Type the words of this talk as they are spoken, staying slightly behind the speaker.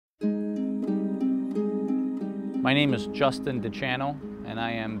My name is Justin Ciano, and I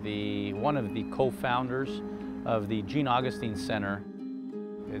am one of the co-founders of the Jean Augustine Centre.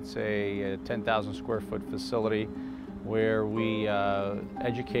 It's a 10,000 square foot facility where we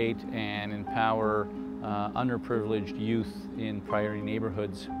educate and empower underprivileged youth in priority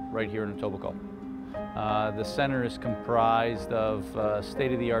neighborhoods right here in Etobicoke. The center is comprised of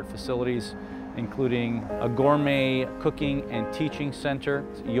state-of-the-art facilities, including a gourmet cooking and teaching center,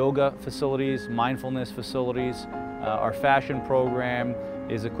 yoga facilities, mindfulness facilities. Our fashion program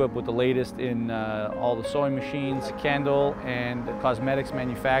is equipped with the latest in all the sewing machines, candle and cosmetics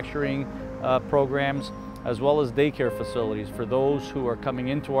manufacturing programs, as well as daycare facilities for those who are coming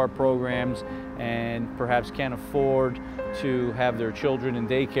into our programs and perhaps can't afford to have their children in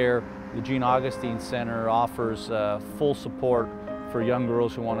daycare. The Jean Augustine Centre offers full support for young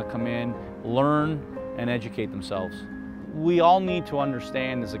girls who want to come in, learn, and educate themselves. We all need to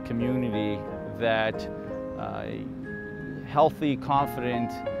understand as a community that healthy,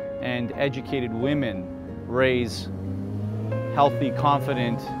 confident, and educated women raise healthy,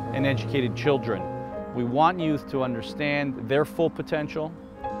 confident, and educated children. We want youth to understand their full potential.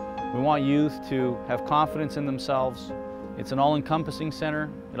 We want youth to have confidence in themselves. It's an all-encompassing center.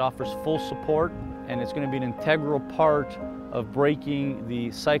 It offers full support, and it's going to be an integral part of breaking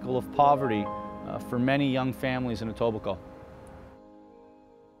the cycle of poverty for many young families in Etobicoke.